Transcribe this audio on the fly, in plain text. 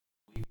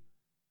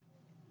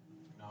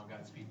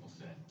God's people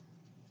said,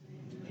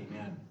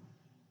 amen.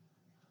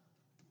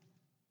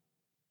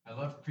 I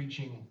love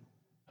preaching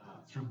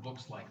through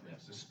books like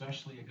this,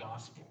 especially a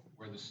gospel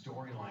where the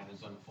storyline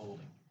is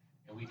unfolding.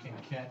 And we can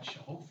catch,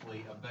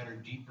 hopefully, a better,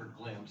 deeper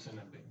glimpse and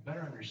a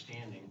better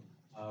understanding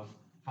of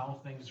how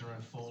things are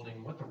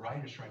unfolding, what the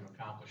writer's trying to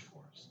accomplish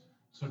for us.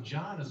 So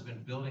John has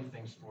been building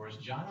things for us.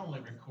 John only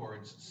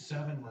records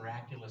 7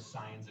 miraculous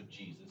signs of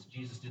Jesus.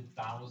 Jesus did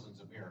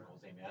thousands of miracles,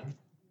 amen?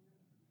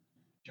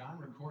 John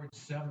records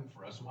 7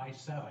 for us. Why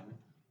 7?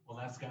 Well,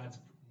 that's God's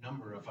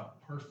number of a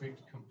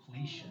perfect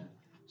completion.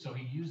 So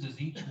he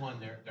uses each one,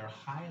 their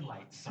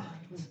highlight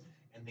signs,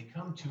 and they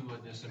come to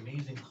this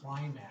amazing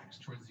climax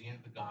towards the end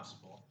of the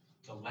gospel.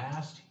 The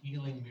last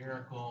healing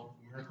miracle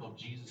of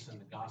Jesus in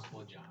the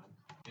Gospel of John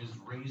is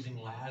raising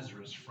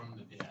Lazarus from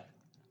the dead.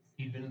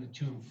 He'd been in the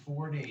tomb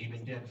 4 days. He'd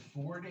been dead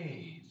 4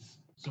 days.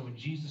 So when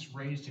Jesus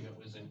raised him,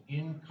 it was an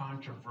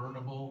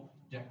incontrovertible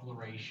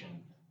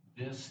declaration.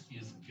 This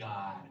is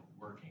God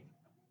working.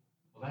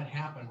 Well, that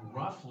happened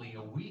roughly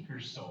a week or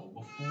so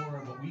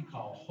before what we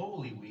call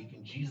Holy Week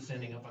and Jesus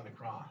ending up on the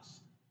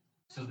cross.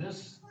 So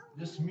this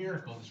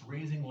miracle, this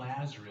raising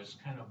Lazarus,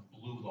 kind of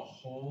blew the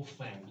whole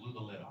thing, blew the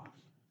lid off.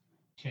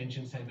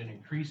 Tensions had been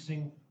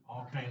increasing.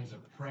 All kinds of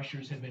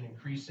pressures had been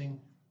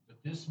increasing. But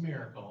this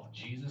miracle,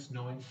 Jesus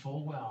knowing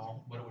full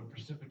well what it would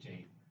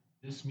precipitate,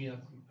 this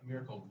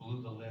miracle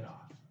blew the lid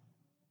off.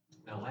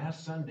 Now,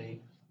 last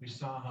Sunday, we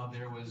saw how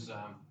there was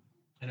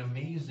an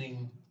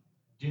amazing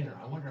dinner.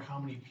 I wonder how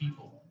many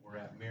people were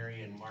at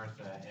Mary and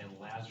Martha and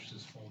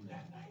Lazarus' home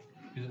that night.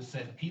 Because it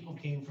said people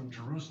came from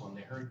Jerusalem.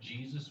 They heard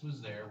Jesus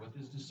was there with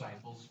his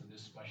disciples for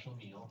this special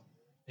meal.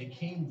 They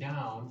came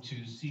down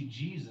to see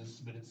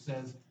Jesus, but it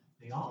says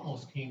they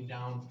almost came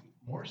down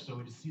more so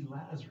to see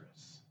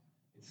Lazarus.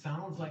 It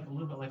sounds like a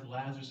little bit like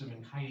Lazarus had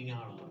been hiding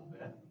out a little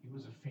bit. He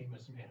was a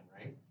famous man,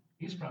 right?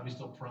 He's probably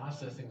still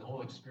processing the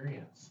whole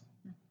experience.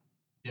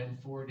 Dead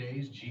 4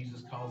 days,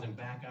 Jesus calls him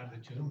back out of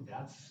the tomb.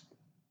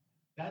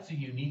 That's a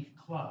unique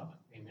club.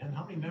 Amen.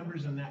 How many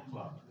members in that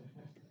club?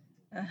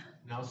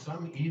 Now,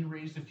 he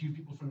raised a few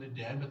people from the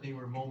dead, but they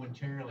were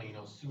momentarily,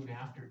 soon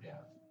after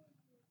death.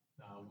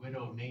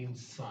 Widow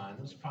Nain's son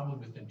was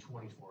probably within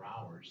 24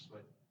 hours,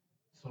 but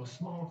so a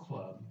small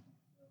club.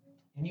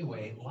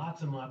 Anyway,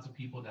 lots and lots of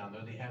people down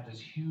there. They have this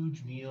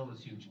huge meal,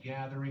 this huge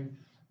gathering.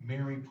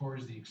 Mary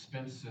pours the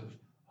expensive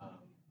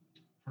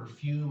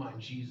perfume on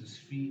Jesus'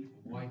 feet,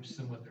 wipes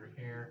them with her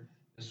hair.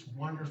 This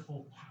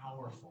wonderful,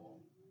 powerful,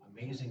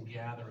 amazing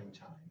gathering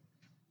time.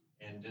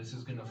 And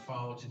today's going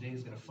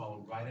to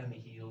follow right on the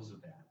heels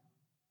of that.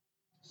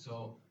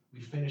 So we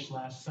finished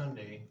last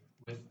Sunday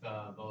with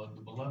the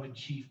beloved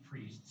chief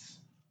priests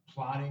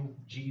plotting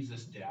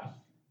Jesus' death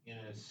in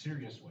a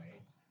serious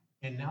way,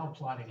 and now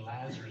plotting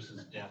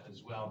Lazarus' death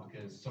as well,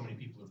 because so many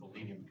people are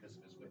believing because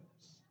of his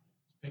witness.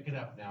 Let's pick it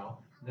up now.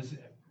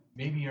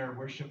 Maybe our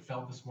worship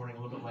felt this morning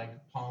a little bit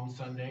like Palm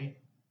Sunday.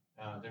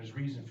 There's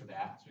reason for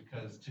that. It's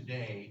because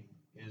today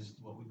is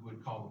what we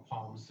would call the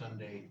Palm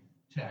Sunday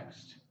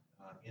text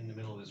in the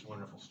middle of this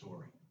wonderful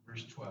story.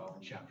 Verse 12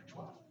 in chapter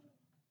 12.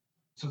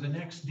 So the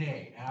next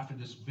day, after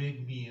this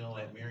big meal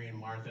at Mary and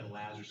Martha and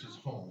Lazarus'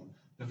 home,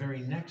 the very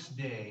next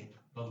day,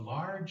 the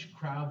large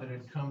crowd that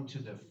had come to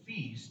the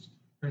feast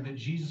heard that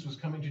Jesus was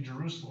coming to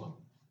Jerusalem.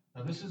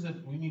 Now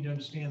we need to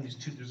understand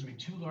there's going to be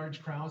 2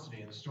 large crowds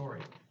today in the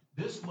story.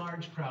 This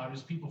large crowd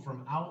is people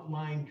from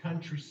outlying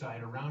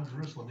countryside around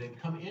Jerusalem.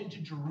 They've come into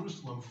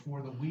Jerusalem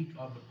for the week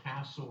of the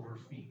Passover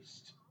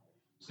feast.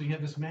 So you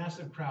have this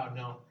massive crowd.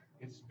 Now,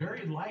 it's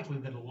very likely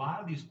that a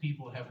lot of these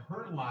people have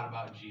heard a lot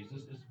about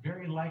Jesus. It's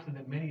very likely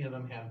that many of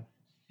them have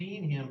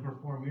seen him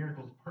perform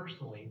miracles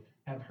personally,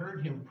 have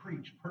heard him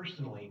preach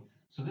personally.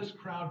 So this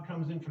crowd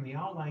comes in from the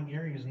outlying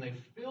areas, and they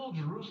fill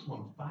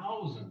Jerusalem.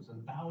 Thousands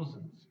and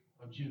thousands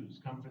of Jews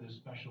come for this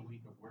special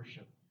week of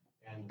worship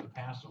and the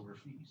Passover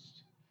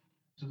feast.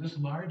 So this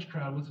large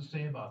crowd, what's it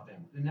say about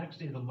them? The next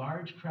day, the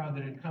large crowd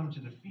that had come to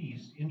the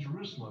feast in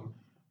Jerusalem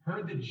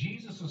heard that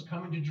Jesus was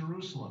coming to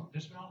Jerusalem.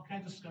 There's been all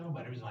kinds of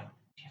scuttlebutt. Everybody's like,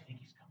 do you think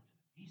he's coming to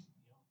the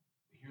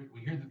feast?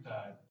 We hear that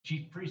the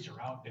chief priests are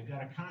out. They've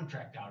got a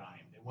contract out on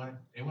him.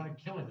 They want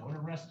to kill him. They want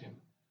to arrest him.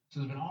 So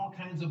there's been all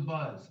kinds of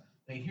buzz.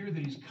 They hear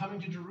that he's coming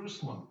to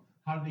Jerusalem.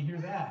 How did they hear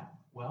that?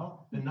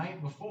 Well, the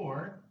night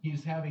before,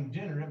 he's having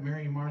dinner at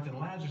Mary, Martha, and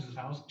Lazarus'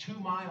 house 2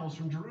 miles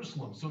from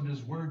Jerusalem. So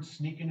does word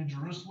sneak into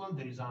Jerusalem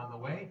that he's on the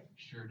way?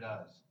 Sure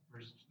does.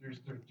 Verse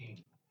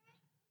 13.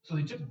 So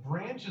they took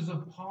branches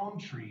of palm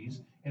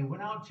trees and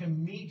went out to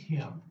meet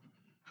him,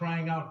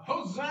 crying out,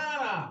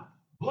 Hosanna!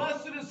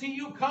 Blessed is he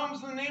who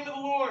comes in the name of the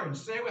Lord.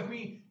 Say it with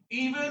me,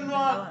 even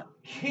the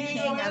King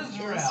of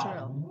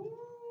Israel.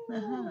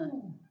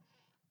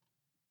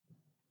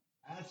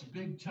 That's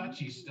big,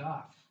 touchy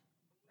stuff,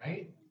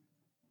 right?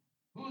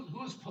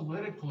 Who's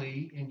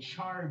politically in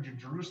charge of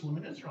Jerusalem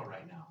and Israel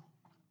right now?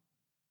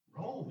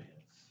 Rome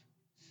is.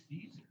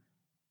 Caesar.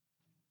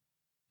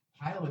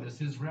 Pilate is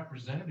his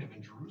representative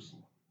in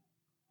Jerusalem.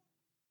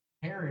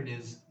 Herod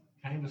is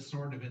kind of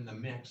sort of in the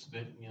mix,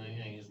 but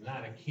he's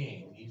not a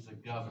king. He's a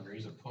governor.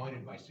 He's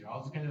appointed by Caesar.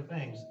 All those kind of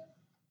things.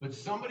 But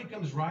somebody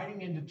comes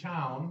riding into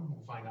town,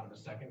 we'll find out in a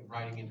second,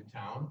 riding into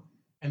town,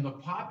 and the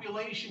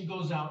population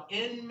goes out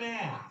en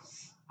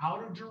masse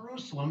out of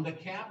Jerusalem, the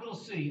capital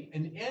city,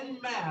 and en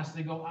masse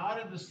they go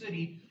out of the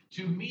city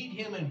to meet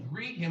him and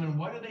greet him. And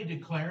what are they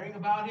declaring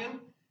about him?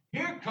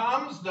 Here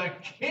comes the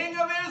King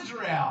of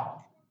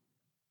Israel.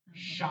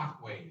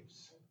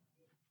 Shockwaves.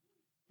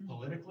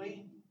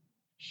 Politically,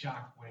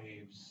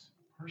 shockwaves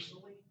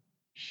personally,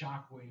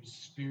 shockwaves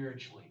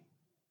spiritually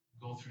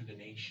go through the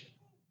nation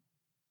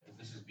as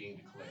this is being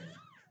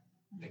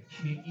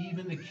declared.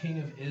 Even the King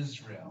of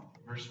Israel,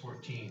 verse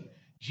 14.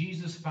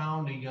 Jesus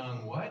found a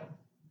young what?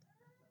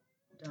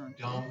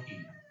 Donkey.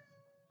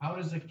 How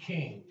does a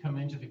king come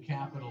into the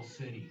capital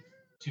city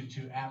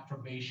to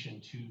approbation,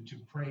 to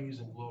praise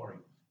and glory?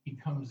 He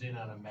comes in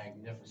on a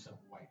magnificent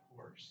white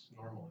horse,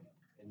 normally,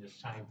 in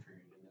this time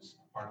period, in this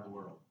part of the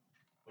world.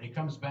 When he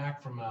comes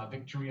back from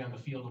victory on the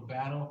field of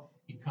battle,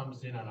 he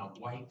comes in on a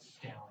white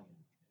stallion.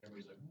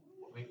 Everybody's like,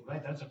 wait,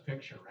 right? That's a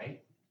picture,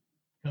 right?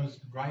 Comes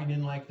riding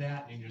in like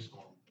that, and you're just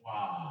going,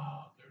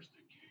 wow, there's the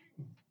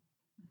king.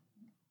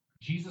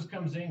 Jesus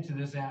comes into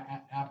this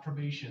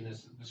approbation,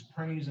 this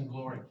praise and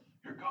glory.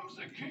 Here comes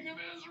the King of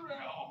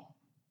Israel.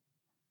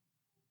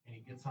 And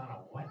he gets on a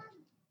what?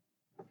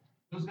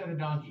 Who's got a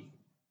donkey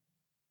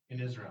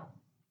in Israel?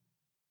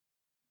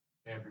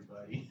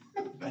 Everybody.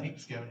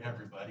 Thanks, Kevin.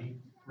 Everybody.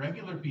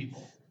 Regular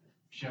people.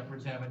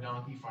 Shepherds have a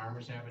donkey.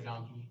 Farmers have a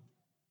donkey.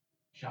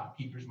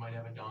 Shopkeepers might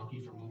have a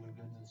donkey for moving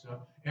goods and stuff.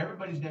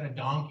 Everybody's got a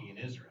donkey in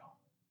Israel.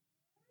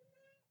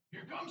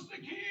 Here comes the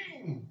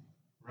king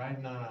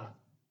riding on a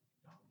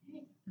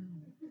donkey.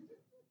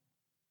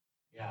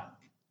 Yeah,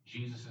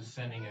 Jesus is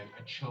sending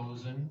a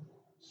chosen,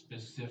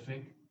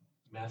 specific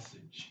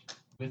message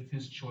with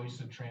his choice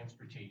of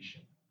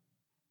transportation.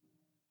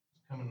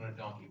 He's coming on a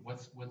donkey.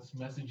 What's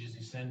message is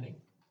he sending?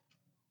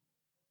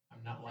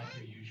 I'm not like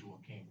your usual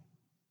king.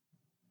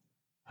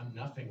 I'm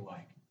nothing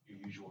like your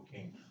usual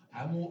king.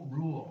 I won't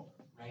rule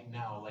right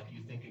now like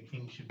you think a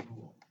king should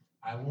rule.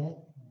 I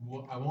won't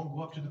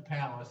go up to the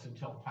palace and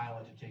tell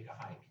Pilate to take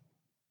a hike.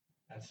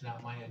 That's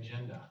not my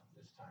agenda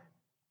this time.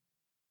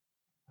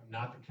 I'm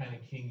not the kind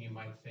of king you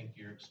might think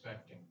you're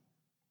expecting.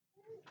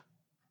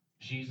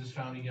 Jesus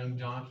found a young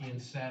donkey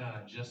and sat on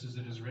it, just as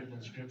it is written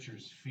in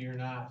scriptures. Fear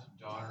not,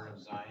 daughter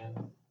of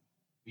Zion.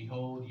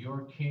 Behold,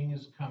 your king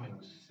is coming,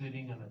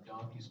 sitting on a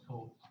donkey's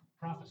colt.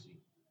 Prophecy.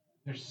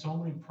 There's so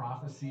many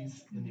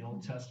prophecies in the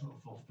Old Testament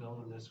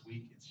fulfilled in this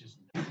week. It's just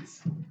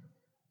nuts.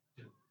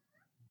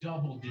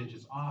 Double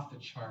digits, off the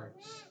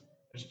charts.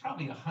 There's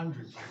probably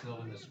 100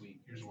 fulfilled in this week.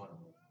 Here's one of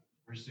them.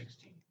 Verse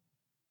 16.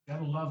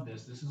 Gotta love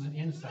this. This is an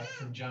insight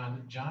from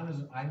John. John is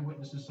an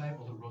eyewitness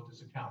disciple who wrote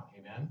this account.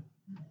 Amen.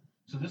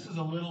 So this is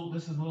a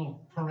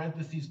little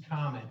parentheses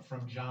comment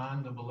from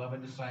John, the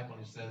beloved disciple.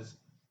 He says,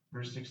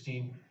 verse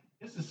 16,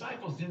 his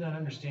disciples did not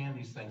understand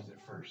these things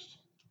at first.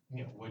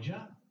 Would you?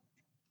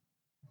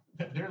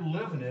 They're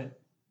living it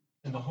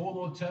in the whole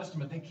Old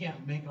Testament. They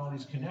can't make all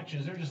these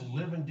connections. They're just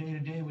living day to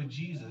day with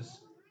Jesus.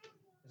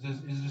 It says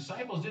his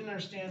disciples didn't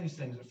understand these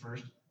things at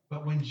first,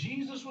 but when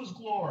Jesus was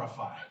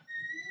glorified,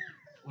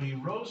 when he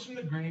rose from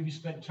the grave, he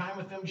spent time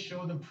with them,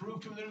 showed them,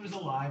 proved to them that he was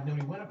alive. And then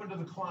when he went up into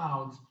the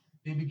clouds,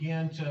 they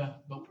began to,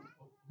 but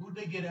who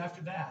did they get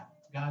after that?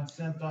 God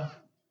sent the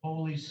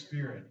Holy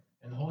Spirit.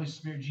 And the Holy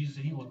Spirit, Jesus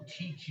said, he will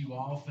teach you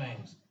all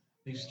things.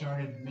 They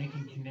started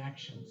making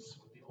connections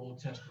with the Old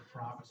Testament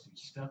prophecies.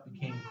 Stuff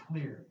became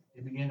clear.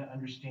 They began to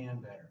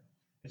understand better.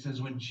 It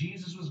says, when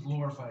Jesus was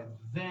glorified,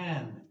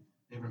 then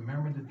they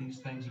remembered that these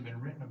things had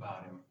been written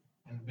about him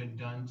and had been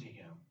done to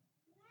him.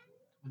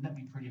 Wouldn't that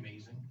be pretty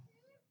amazing?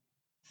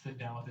 Sit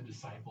down with the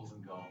disciples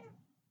and go,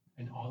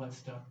 and all that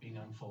stuff being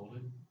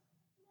unfolded.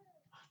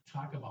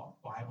 Talk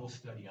about Bible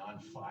study on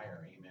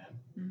fire, amen?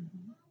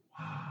 Mm-hmm.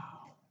 Wow.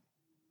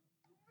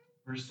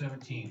 Verse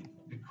 17,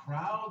 the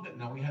crowd that,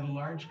 now we had a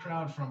large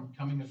crowd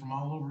coming from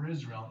all over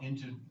Israel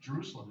into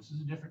Jerusalem. This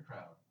is a different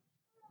crowd.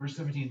 Verse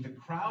 17, the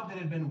crowd that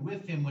had been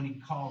with him when he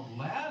called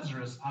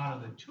Lazarus out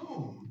of the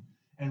tomb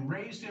and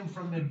raised him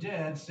from the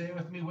dead, say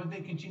with me, what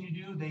did they continue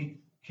to do? They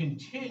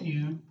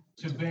continued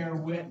to bear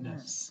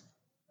witness.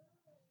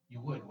 You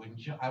would,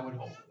 wouldn't you? I would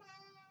hope.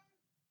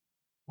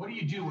 What do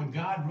you do when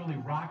God really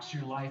rocks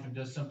your life and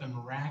does something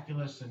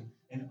miraculous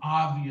and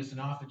obvious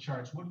and off the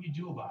charts? What do you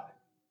do about it?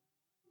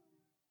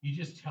 You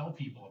just tell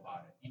people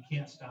about it. You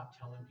can't stop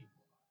telling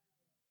people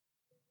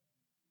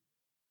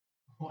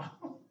about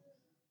it.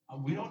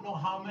 Well, we don't know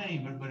how many,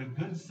 but a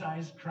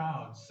good-sized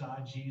crowd saw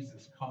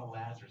Jesus call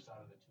Lazarus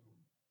out of the tomb.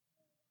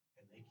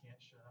 And they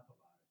can't shut up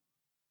about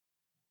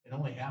it. It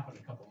only happened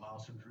a couple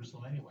miles from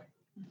Jerusalem anyway.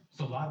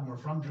 So a lot of them were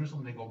from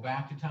Jerusalem. They go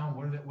back to town.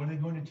 What are they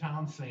going to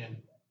town saying?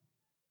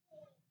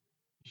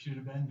 You should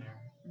have been there.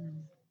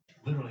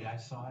 Literally, I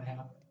saw it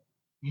happen.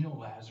 You know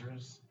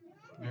Lazarus,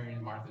 Mary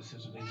and Martha's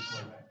sister, they just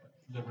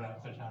live right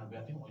outside the town of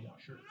Bethany. Well, yeah,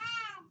 sure.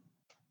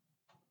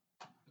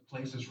 The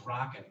place is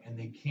rocking, and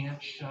they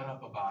can't shut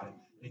up about it.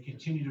 They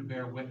continue to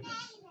bear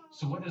witness.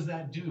 So what does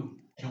that do?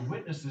 The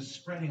witness is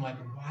spreading like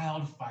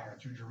wildfire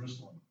through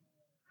Jerusalem.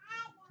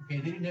 Okay,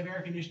 they didn't have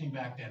air conditioning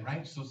back then,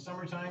 right? So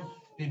summertime,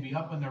 they'd be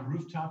up on their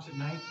rooftops at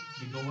night.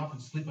 They'd go up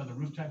and sleep on the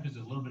rooftop because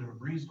there's a little bit of a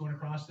breeze going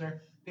across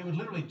there. They would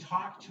literally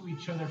talk to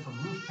each other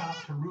from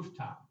rooftop to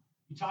rooftop.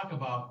 You talk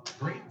about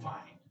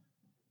grapevine,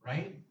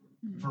 right?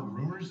 For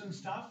rumors and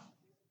stuff.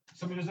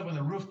 Somebody goes up on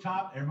the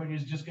rooftop, everybody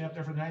just get up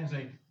there for the night and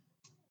say,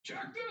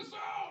 check this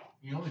out.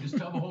 You know, they just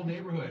tell the whole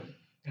neighborhood.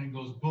 And it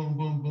goes boom,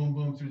 boom, boom,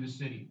 boom through the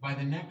city. By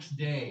the next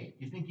day,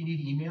 you think you need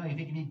email? You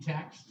think you need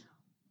text?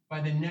 By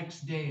the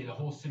next day, the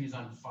whole city's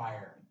on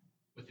fire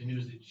with the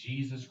news that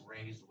Jesus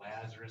raised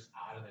Lazarus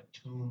out of the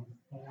tomb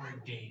 4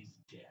 days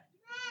dead.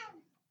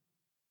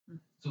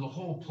 So the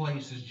whole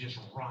place is just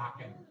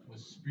rocking with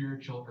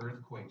spiritual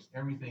earthquakes.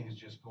 Everything is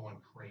just going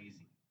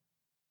crazy.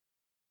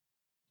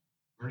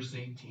 Verse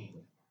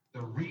 18.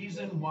 The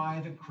reason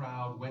why the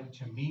crowd went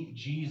to meet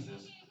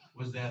Jesus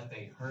was that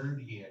they heard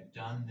he had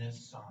done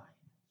this sign.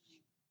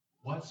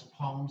 What's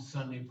Palm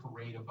Sunday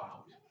parade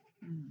about?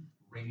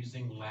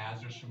 Raising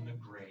Lazarus from the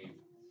grave.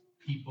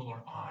 People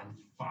are on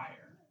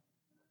fire.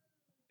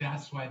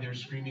 That's why they're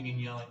screaming and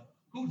yelling.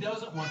 Who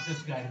doesn't want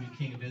this guy to be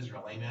king of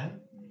Israel? Amen?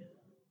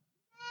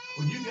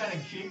 When you got a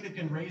king that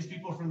can raise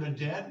people from the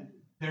dead,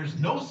 there's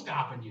no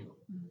stopping you.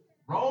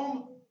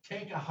 Rome,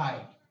 take a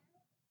hike.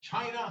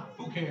 China,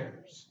 who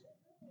cares?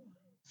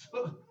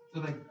 So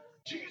like,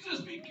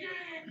 Jesus be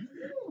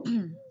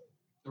king.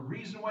 The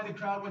reason why the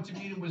crowd went to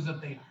meet him was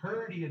that they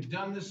heard he had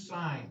done this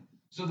sign.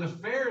 So the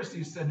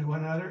Pharisees said to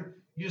one another,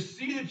 you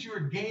see that you are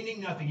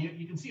gaining nothing.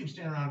 You can see him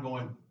standing around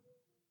going,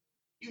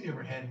 you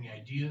never had any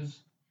ideas.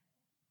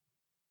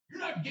 We're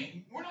not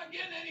getting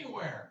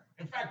anywhere.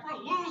 In fact, we're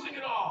losing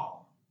it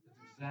all. That's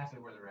exactly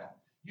where they're at.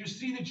 You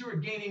see that you are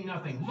gaining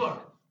nothing.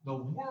 Look, the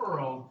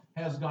world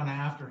has gone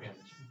after him.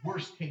 It's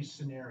worst case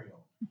scenario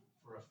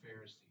for a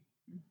Pharisee.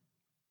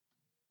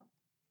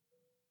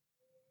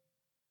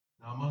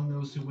 Now, among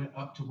those who went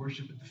up to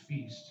worship at the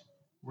feast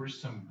were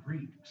some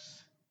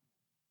Greeks.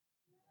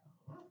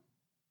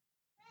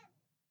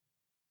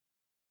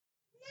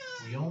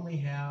 We only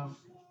have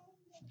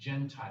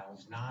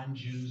Gentiles,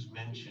 non-Jews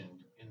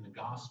mentioned in the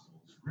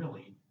Gospels.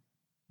 Really,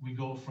 we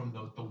go from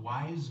the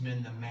wise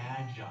men, the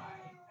magi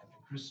at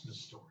the Christmas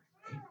story,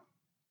 right? And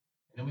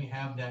then we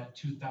have that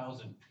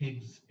 2,000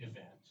 pigs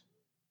event.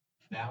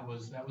 That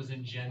was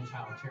in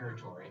Gentile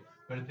territory.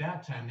 But at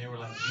that time, they were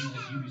like,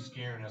 Jesus, you be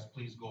scaring us.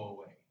 Please go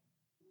away.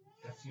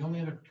 That's the only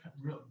other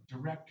real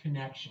direct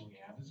connection we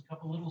have. There's a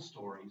couple little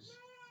stories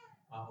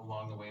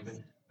along the way,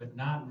 but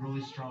not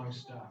really strong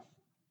stuff.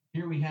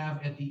 Here we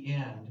have at the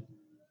end,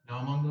 now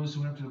among those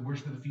who went up to the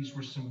worship of the feast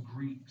were some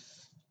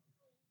Greeks.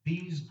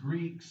 These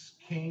Greeks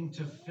came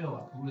to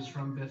Philip, who was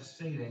from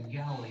Bethsaida in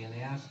Galilee, and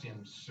asked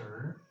him,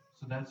 Sir,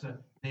 so that's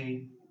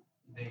they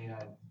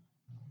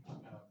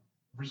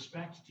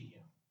respect to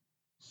him.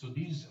 So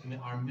these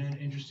are men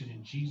interested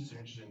in Jesus, they're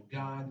interested in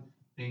God.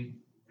 They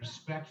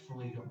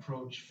respectfully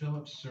approach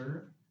Philip,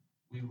 Sir,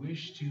 we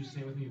wish to,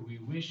 say with me, we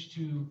wish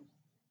to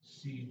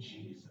see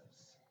Jesus.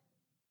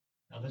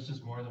 Now this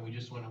is more than we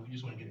just want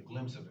to get a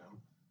glimpse of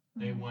him.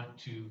 They want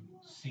to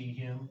see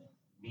him,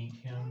 meet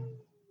him,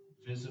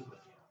 visit with him.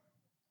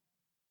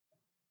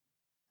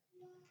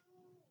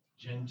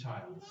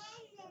 Gentiles.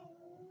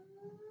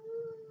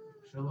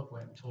 Philip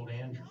went and told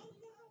Andrew,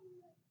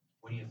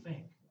 what do you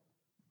think?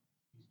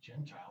 These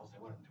Gentiles, they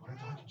want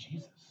to talk to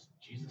Jesus.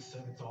 Jesus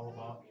said it's all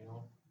about,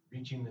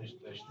 reaching the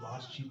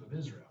lost sheep of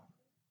Israel.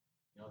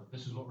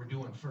 This is what we're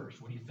doing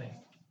first. What do you think?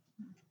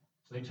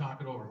 So they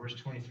talk it over. Verse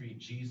 23,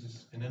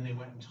 Jesus, and then they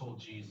went and told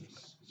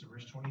Jesus. So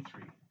verse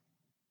 23.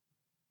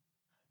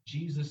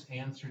 Jesus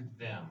answered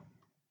them.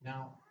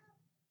 Now,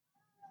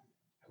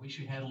 I wish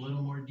we had a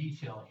little more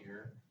detail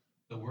here.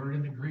 The word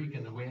in the Greek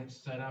and the way it's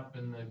set up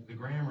in the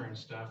grammar and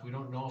stuff, we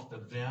don't know if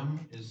the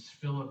them is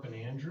Philip and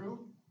Andrew,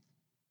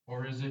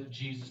 or is it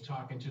Jesus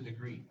talking to the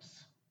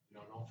Greeks? We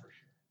don't know for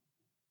sure.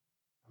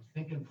 I'm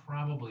thinking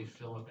probably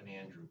Philip and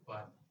Andrew,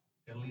 but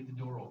gotta leave the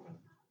door open.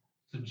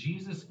 So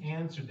Jesus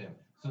answered them.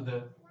 So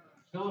the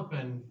Philip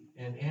and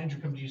Andrew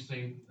come to you and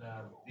say,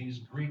 these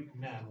Greek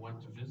men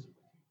want to visit with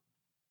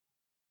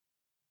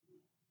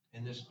you.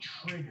 And this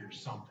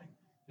triggers something.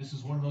 This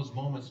is one of those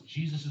moments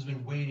Jesus has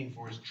been waiting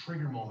for, his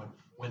trigger moment.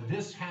 When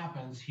this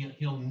happens,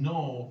 he'll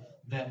know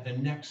that the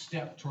next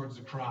step towards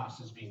the cross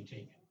is being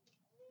taken.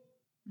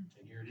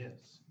 And here it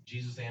is.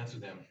 Jesus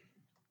answered them.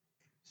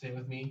 Say it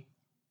with me.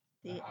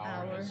 The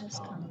hour has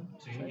come.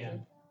 Say it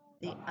again.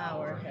 The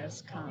hour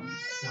has come.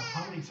 Now,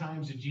 how many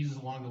times did Jesus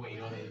along the way,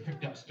 they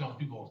picked up stones,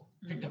 people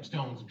picked up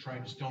stones and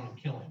tried to stone and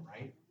kill him,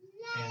 right?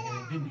 And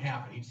it didn't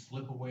happen. He'd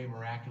slip away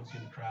miraculously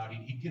in the crowd.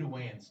 He'd get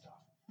away and stuff.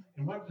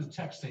 And what does the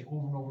text say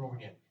over and over and over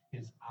again?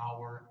 His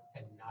hour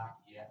had not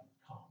yet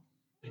come.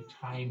 The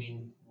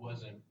timing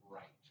wasn't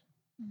right.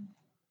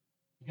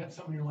 You got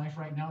something in your life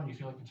right now and you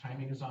feel like the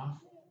timing is off?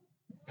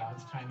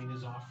 God's timing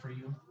is off for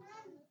you?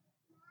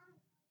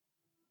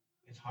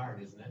 It's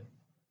hard, isn't it?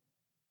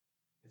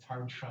 It's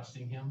hard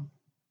trusting him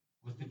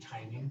with the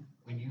timing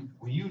when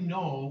you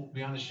know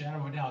beyond a shadow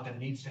of a doubt that it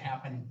needs to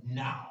happen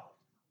now,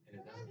 and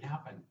it doesn't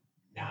happen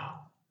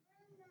now.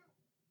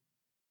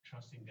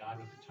 trusting God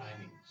with the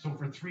timing. So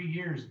for 3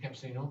 years, it kept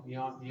saying, "Oh, the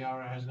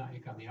hour has not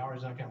yet come. The hour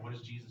has not come." What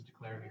does Jesus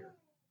declare here?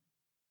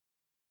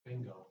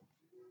 Bingo.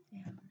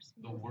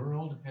 The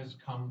world has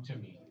come to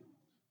me.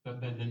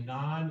 The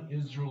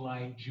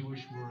non-Israelite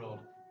Jewish world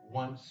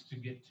wants to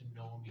get to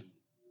know me.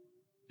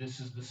 This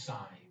is the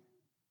sign.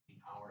 The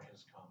hour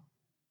has come.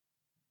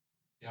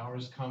 The hour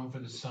has come for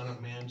the Son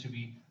of Man to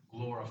be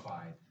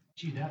glorified.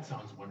 Gee, that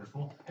sounds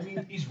wonderful. I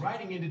mean, he's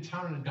riding into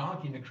town on a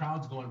donkey and the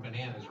crowd's going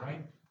bananas,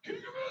 right? King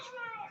of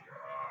Israel,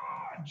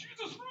 yeah,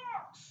 Jesus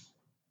rocks.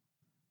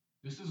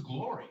 This is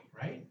glory,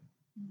 right?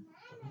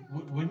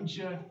 Wouldn't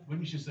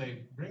you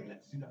say, bring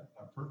that, see that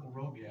purple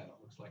robe? Yeah, that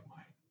looks like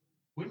mine.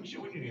 Wouldn't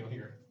you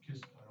here, kiss,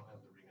 I don't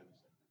have the ring on this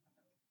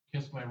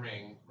thing. Kiss my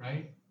ring,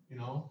 right?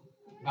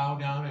 Bow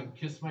down and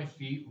kiss my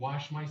feet,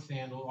 wash my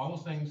sandal, all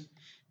those things.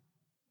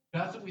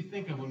 That's what we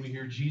think of when we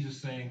hear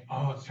Jesus saying,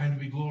 "Oh, it's time to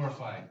be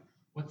glorified."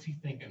 What's he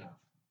thinking of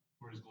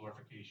for his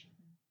glorification?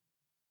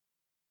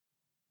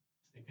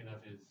 He's thinking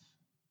of his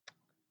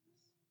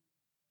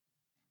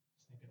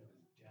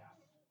death.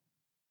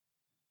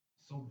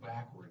 So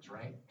backwards,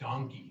 right?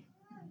 Donkey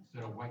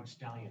instead of white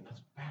stallion.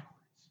 That's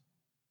backwards.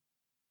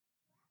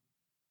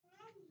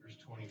 Verse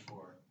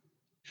 24.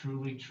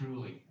 Truly,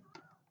 truly,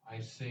 I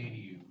say to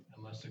you,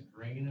 unless a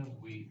grain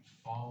of wheat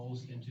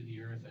falls into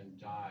the earth and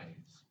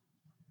dies,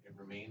 it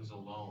remains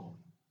alone.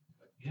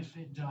 But if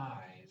it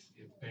dies,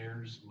 it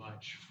bears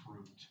much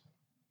fruit.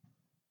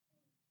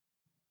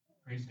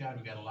 Praise God,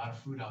 we got a lot of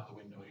fruit out the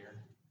window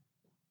here.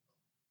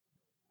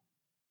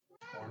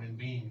 Corn and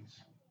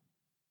beans.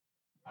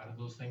 How did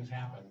those things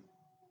happen?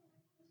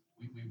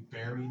 We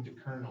buried the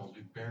kernels,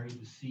 we buried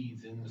the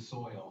seeds in the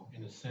soil.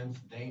 In a sense,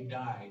 they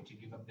died to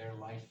give up their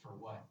life for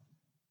what?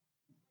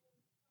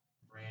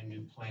 A brand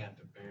new plant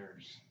that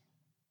bears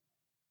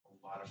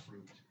a lot of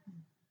fruit.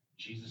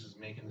 Jesus is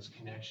making this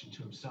connection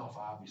to himself,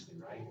 obviously,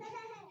 right?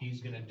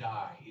 He's going to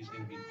die. He's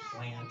going to be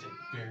planted,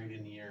 buried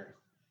in the earth.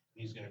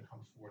 And he's going to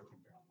come forth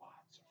and bear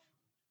lots of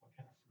fruit. What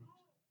kind of fruit?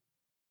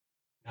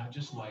 Not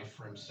just life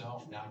for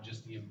himself, not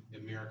just the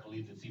miracle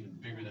that's even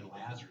bigger than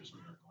Lazarus'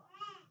 miracle.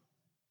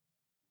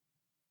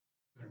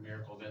 But a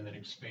miracle then that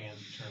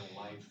expands eternal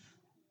life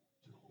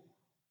to the whole world.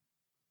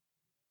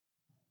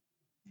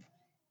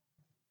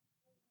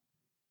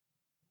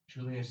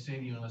 Truly I say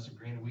to you, unless a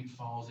grain of wheat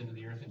falls into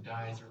the earth and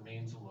dies, it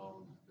remains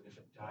alone. But if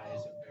it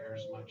dies, it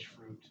bears much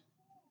fruit.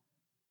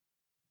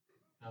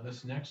 Now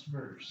this next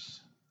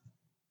verse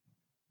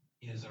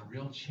is a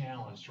real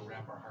challenge to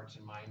wrap our hearts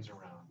and minds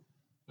around.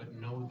 But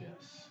know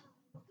this.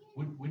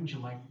 Wouldn't you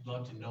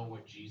love to know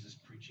what Jesus'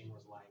 preaching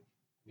was like?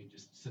 I mean,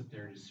 just sit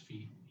there at his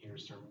feet and hear a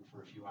sermon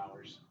for a few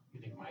hours. You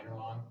think mine are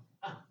long?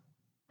 Huh.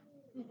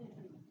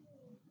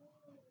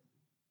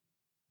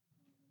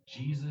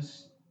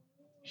 Jesus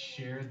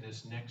shared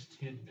this next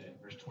tidbit,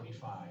 verse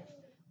 25.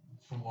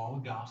 From all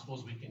the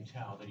Gospels, we can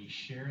tell that he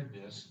shared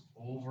this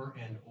over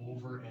and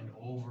over and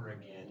over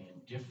again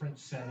in different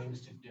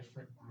settings to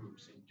different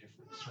groups in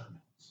different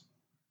sermons.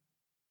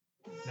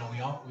 Now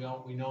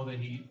we know that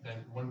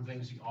one of the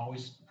things he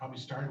always probably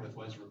started with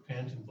was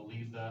repent and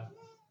believe the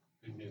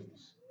good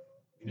news.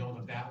 We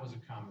know that was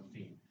a common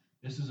theme.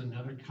 This is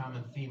another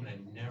common theme, and I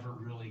never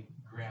really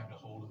grabbed a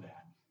hold of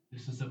that.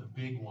 This is a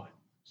big one.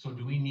 So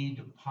do we need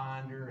to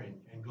ponder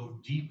and go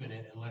deep in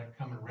it and let it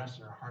come and rest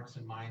in our hearts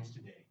and minds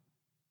today?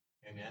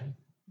 Amen?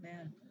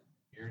 Amen.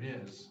 Here it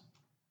is,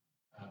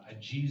 a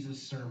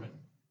Jesus sermon.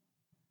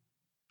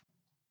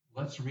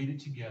 Let's read it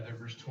together,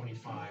 verse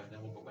 25, and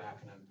then we'll go back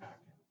and unpack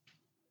it.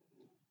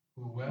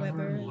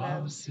 Whoever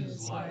loves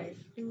his life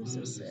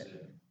loses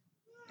it.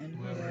 And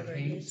whoever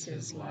hates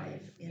his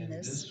life in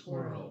this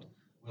world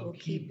will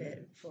keep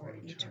it for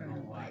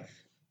eternal life.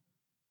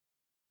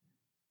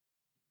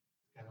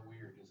 Kind of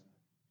weird, isn't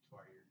it, to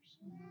our ears?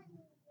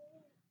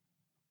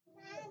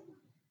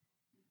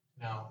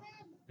 Now,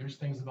 there's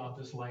things about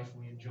this life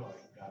we enjoy.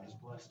 God has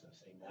blessed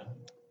us. Amen?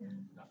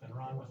 Nothing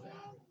wrong with that.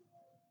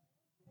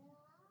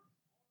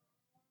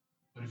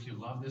 But if you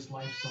love this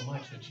life so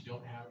much that you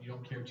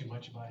don't care too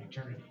much about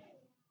eternity,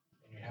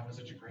 and you're having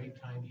such a great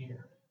time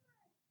here,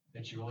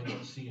 that you really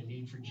don't see a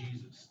need for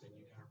Jesus, then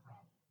you got a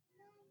problem.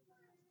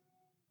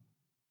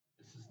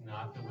 This is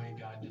not the way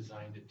God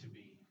designed it to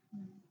be.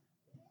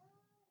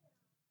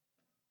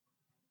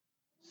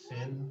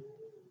 Sin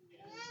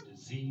and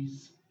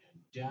disease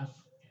and death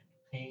and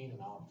pain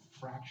and all the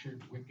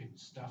fractured, wicked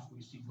stuff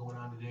we see going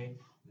on today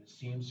that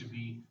seems to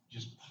be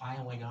just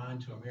piling on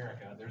to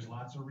America. There's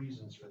lots of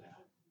reasons for that.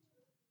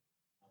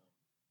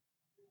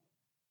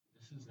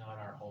 This is not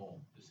our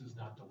home. This is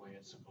not the way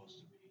it's supposed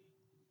to be.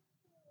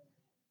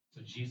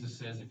 So Jesus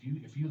says,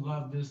 if you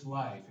love this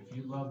life, if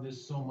you love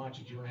this so much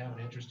that you don't have an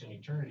interest in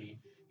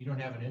eternity, you don't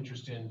have an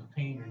interest in the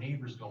pain your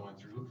neighbor's going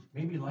through,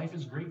 maybe life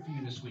is great for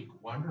you this week.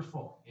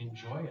 Wonderful.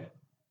 Enjoy it.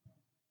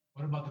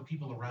 What about the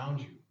people around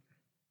you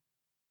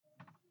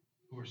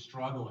who are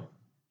struggling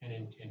and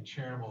in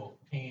terrible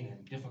pain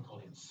and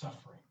difficulty and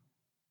suffering?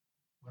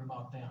 What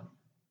about them?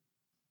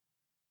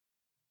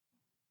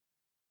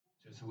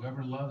 It says,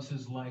 whoever loves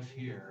his life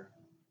here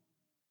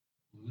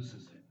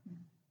loses it.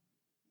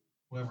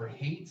 Whoever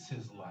hates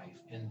his life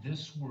in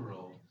this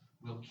world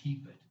will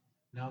keep it.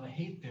 Now the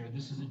hate there,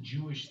 this is a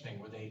Jewish thing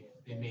where they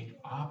make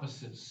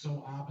opposites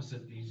so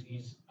opposite.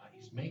 He's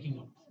making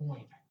a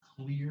point,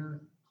 a clear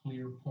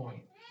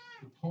point.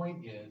 The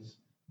point is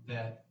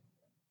that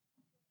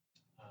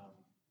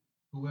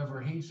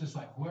whoever hates his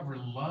life, whoever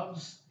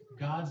loves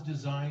God's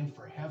design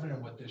for heaven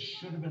and what this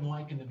should have been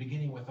like in the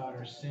beginning without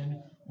our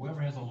sin,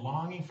 whoever has a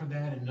longing for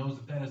that and knows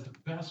that that is the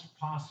best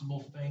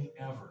possible thing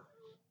ever,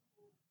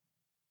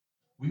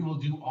 we will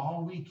do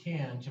all we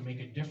can to make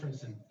a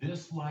difference in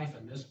this life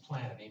and this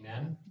planet,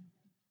 amen,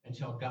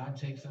 until God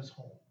takes us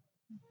home.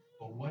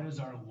 But what is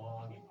our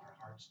longing, our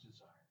heart's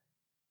desire?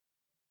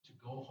 To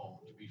go home,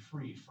 to be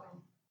free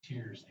from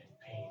tears and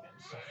pain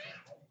and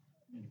suffering,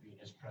 and to be in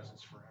his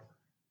presence forever.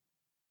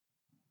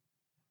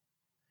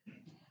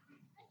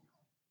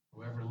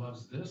 Whoever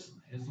loves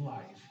his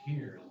life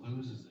here,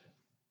 loses it.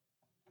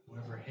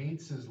 Whoever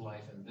hates his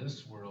life in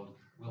this world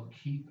will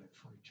keep it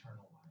for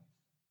eternal life.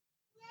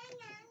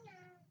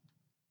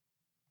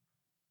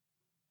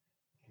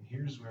 And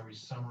here's where we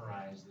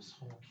summarize this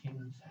whole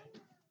king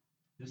thing.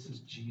 This is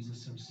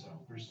Jesus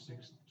himself, verse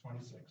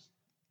 26.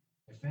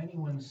 If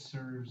anyone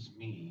serves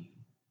me,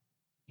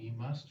 he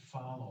must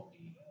follow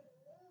me.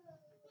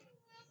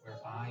 Where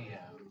I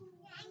am,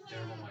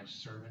 there will my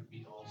servant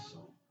be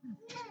also.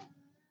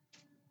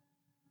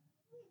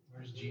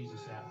 Where's Jesus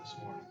at this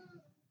morning?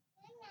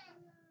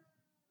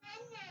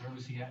 Where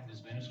was he at in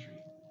his ministry?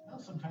 Well,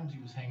 sometimes he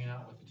was hanging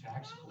out with the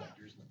tax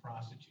collectors and the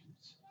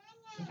prostitutes.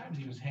 Sometimes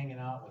he was hanging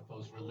out with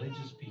those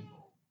religious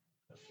people,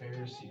 the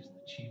Pharisees and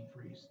the chief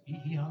priests.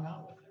 He hung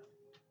out with them.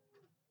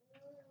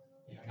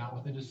 He hung out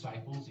with the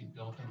disciples. He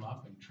built them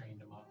up and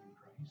trained them up in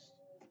Christ.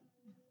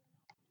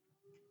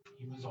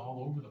 He was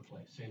all over the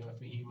place. Say it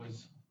with me. He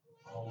was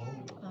all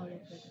over the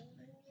place.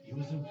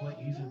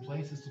 He's in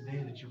places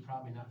today that you're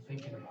probably not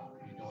thinking about,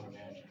 or you don't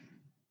imagine.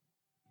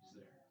 He's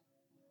there.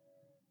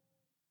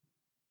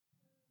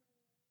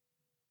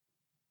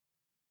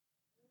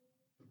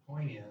 The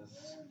point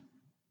is,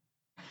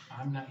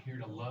 I'm not here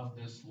to love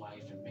this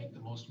life and make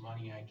the most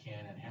money I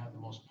can and have the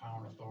most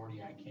power and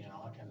authority I can,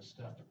 all that kind of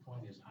stuff. The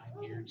point is,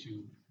 I'm here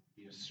to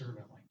be a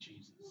servant like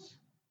Jesus.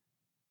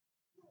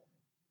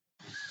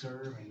 To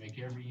serve and make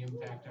every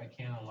impact I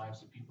can on the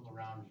lives of people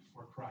around me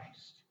for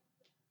Christ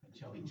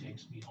until he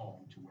takes me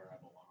home to where I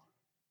belong.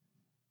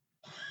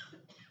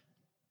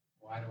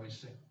 Why do I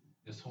say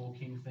this whole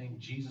king thing?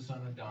 Jesus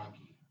on a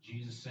donkey.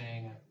 Jesus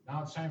saying,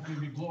 now it's time for you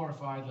to be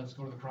glorified. Let's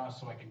go to the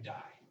cross so I can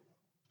die.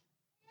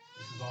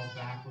 This is all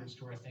backwards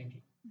to our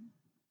thinking.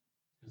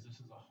 Because this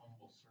is a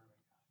humble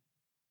servant God.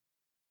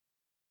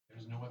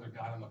 There's no other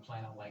God on the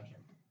planet like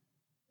him.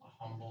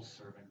 A humble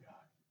servant God.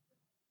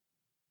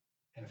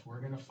 And if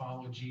we're going to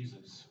follow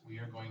Jesus, we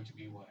are going to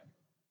be what?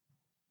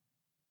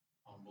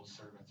 Humble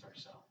servants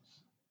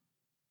ourselves.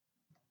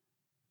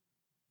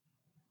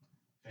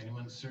 If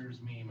anyone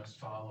serves me, he must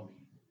follow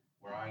me.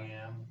 Where I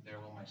am, there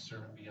will my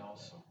servant be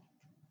also.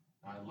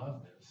 Now, I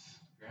love this.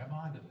 Grab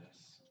onto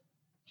this.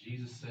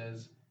 Jesus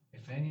says,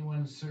 if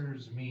anyone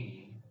serves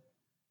me,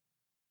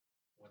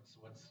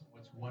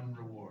 what's one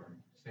reward?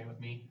 Say with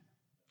me.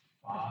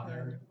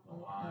 Father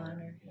will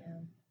honor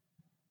him.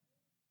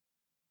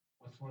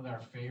 What's one of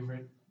our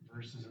favorite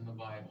verses in the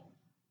Bible?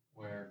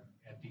 Where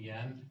at the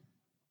end,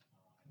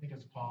 I think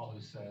it's Paul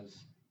who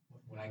says,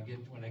 when I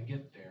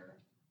get there,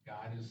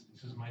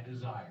 this is my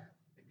desire,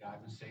 that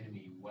God would say to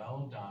me,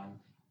 well done,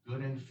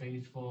 good and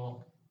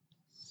faithful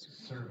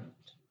servant.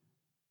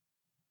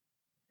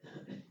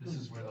 This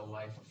is where the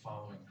life of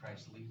following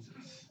Christ leads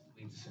us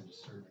into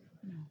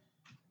servanthood.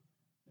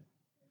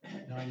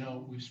 Now I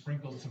know we've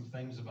sprinkled some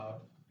things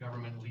about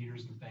government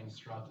leaders and things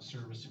throughout the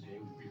service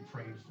today. We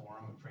prayed for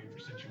them, we prayed for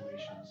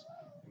situations.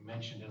 We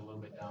mentioned it a little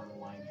bit down the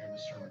line here in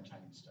the sermon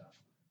time and stuff.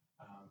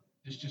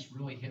 This just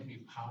really hit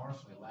me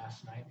powerfully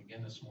last night and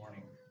again this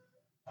morning.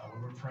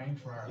 When we're praying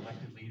for our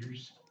elected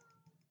leaders,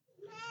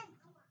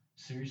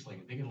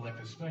 seriously, they get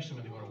elected, especially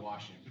when they go to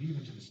Washington, but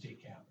even to the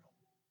state capitol.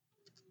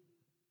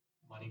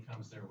 Money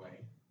comes their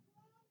way.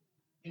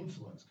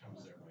 Influence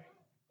comes their way.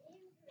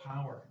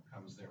 Power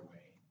comes their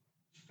way.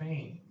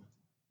 Fame,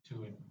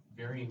 to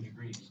varying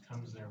degrees,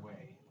 comes their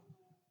way.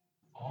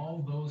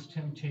 All those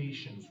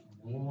temptations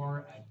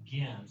war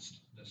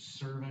against the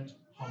servant,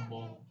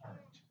 humble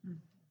heart.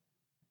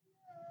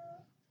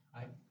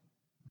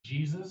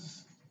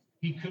 Jesus,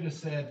 he could have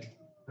said,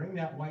 bring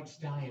that white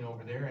stallion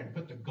over there and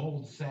put the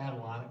gold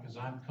saddle on it because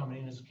I'm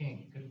coming in as king.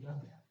 He could have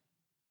done that.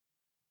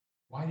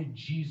 Why did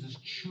Jesus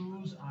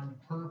choose on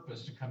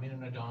purpose to come in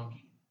a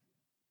donkey?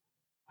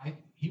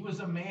 He was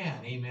a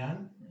man,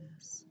 amen?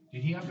 Yes.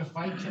 Did he have to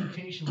fight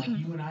temptation like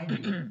you and I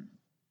do?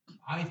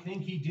 I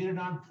think he did it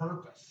on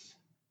purpose.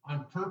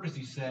 On purpose,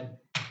 he said,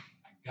 I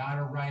got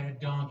to ride a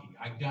donkey.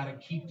 I got to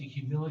keep the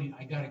humility.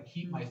 I got to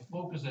keep my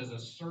focus as a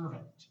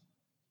servant.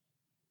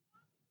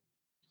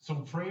 So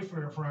pray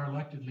for our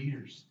elected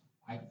leaders.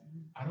 I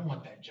don't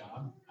want that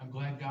job. I'm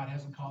glad God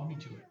hasn't called me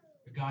to it.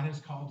 But God has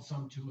called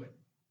some to it.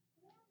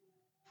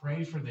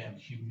 Pray for them.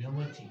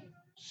 Humility,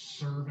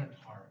 servant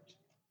heart,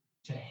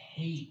 to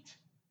hate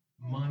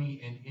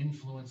money and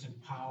influence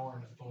and power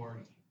and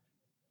authority,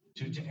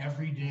 to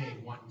every day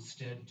want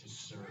instead to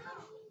serve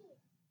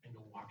and to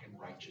walk in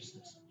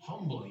righteousness,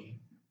 humbly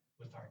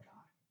with our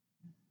God.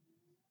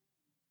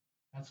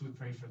 That's what we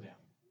pray for them.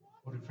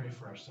 What do we pray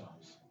for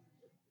ourselves?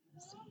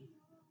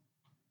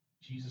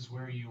 Jesus,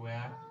 where are you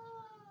at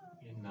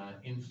in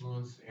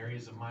influence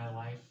areas of my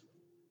life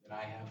that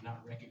I have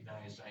not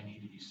recognized I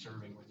need to be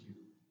serving with you?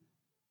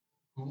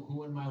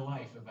 Who in my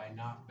life have I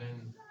not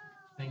been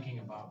thinking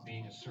about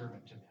being a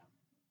servant to them?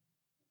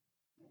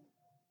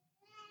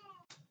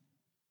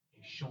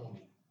 Okay, show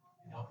me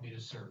and help me to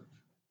serve.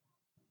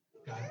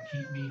 God,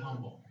 keep me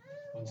humble.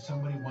 When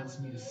somebody wants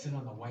me to sit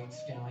on the white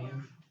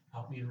stallion,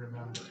 help me to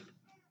remember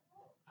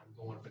I'm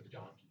going for the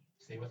donkey.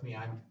 Say with me,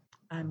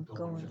 I'm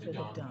going for the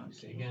donkey.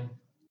 Say again.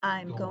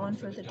 I'm going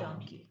for the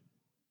donkey.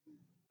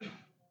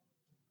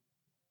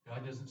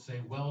 God doesn't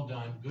say, well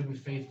done, good and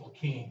faithful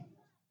king.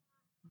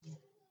 He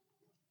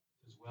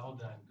says, well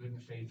done, good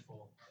and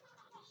faithful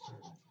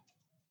servant.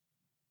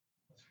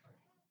 Let's pray.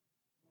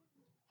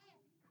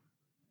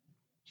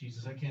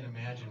 Jesus, I can't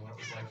imagine what it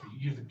was like for you.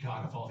 You're the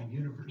God of all the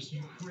universe.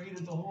 You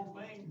created the whole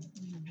thing.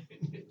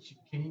 And yet you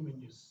came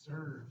and you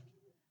served.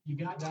 You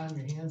got down on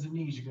your hands and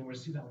knees. You're going to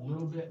see that a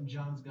little bit in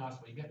John's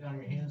gospel. You got down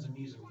on your hands and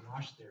knees and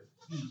washed their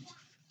feet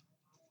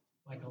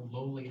like a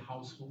lowly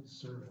household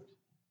servant.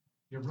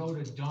 You rode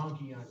a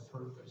donkey on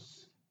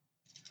purpose.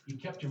 You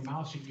kept your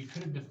mouth shut. You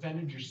could have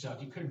defended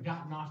yourself. You could have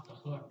gotten off the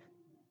hook.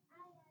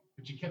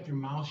 But you kept your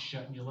mouth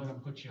shut and you let him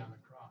put you on the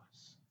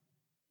cross.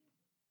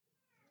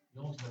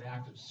 The ultimate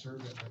act of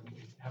servant that we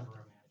could ever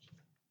imagine.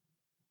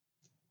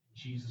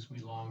 Jesus, we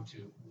long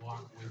to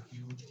walk with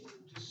you,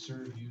 to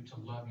serve you, to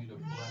love you, to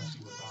bless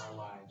you with our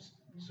lives.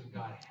 So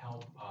God,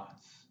 help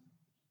us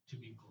to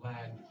be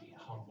glad to be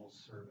humble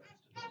servants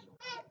to those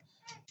around us.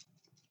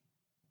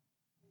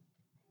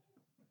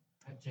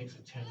 That takes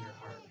a tender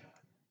heart,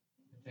 God.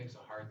 It takes a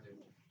heart that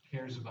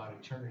cares about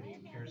eternity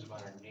and cares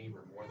about our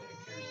neighbor more than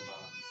it cares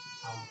about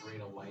how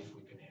great a life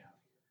we can have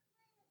here.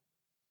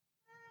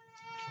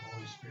 So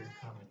Holy Spirit,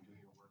 come and do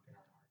your work in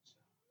our hearts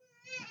now.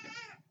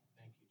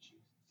 Thank you,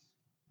 Jesus.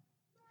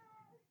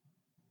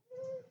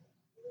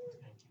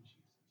 Thank you,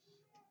 Jesus.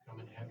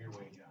 Come and have your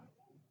way, God.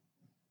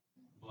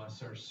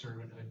 Bless our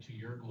servanthood to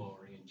your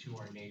glory and to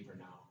our neighbor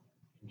now.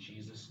 In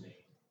Jesus'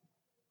 name,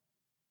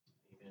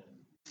 amen.